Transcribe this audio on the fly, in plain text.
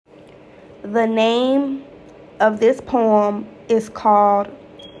The name of this poem is called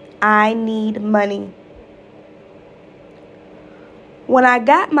I Need Money. When I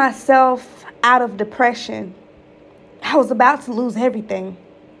got myself out of depression, I was about to lose everything.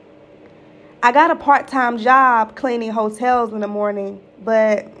 I got a part-time job cleaning hotels in the morning,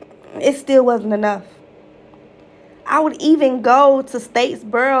 but it still wasn't enough. I would even go to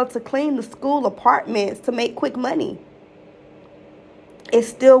Statesboro to clean the school apartments to make quick money. It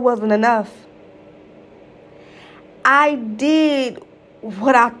still wasn't enough. I did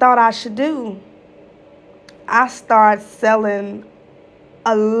what I thought I should do. I started selling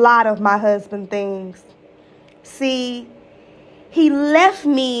a lot of my husband things. See, he left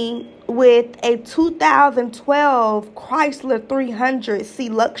me with a 2012 Chrysler 300C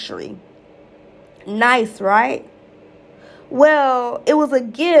Luxury. Nice, right? Well, it was a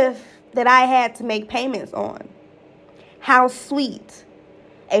gift that I had to make payments on. How sweet.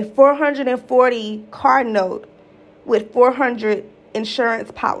 A 440 car note with 400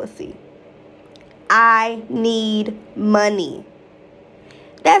 insurance policy. I need money.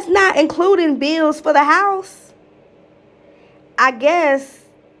 That's not including bills for the house. I guess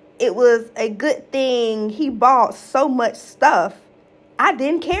it was a good thing he bought so much stuff I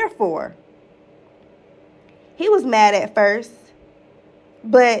didn't care for. He was mad at first,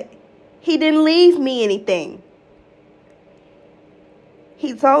 but he didn't leave me anything.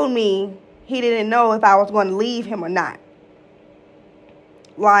 He told me he didn't know if I was going to leave him or not.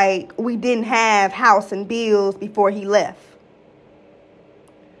 Like, we didn't have house and bills before he left.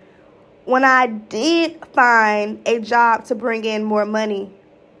 When I did find a job to bring in more money,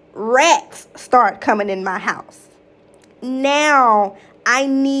 rats start coming in my house. Now I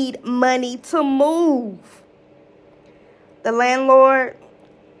need money to move. The landlord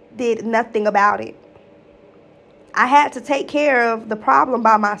did nothing about it. I had to take care of the problem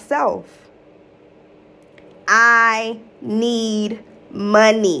by myself. I need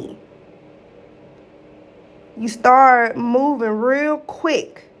money. You start moving real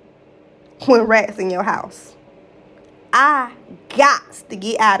quick when rats in your house. I got to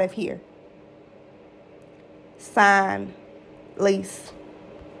get out of here. Sign, Lise.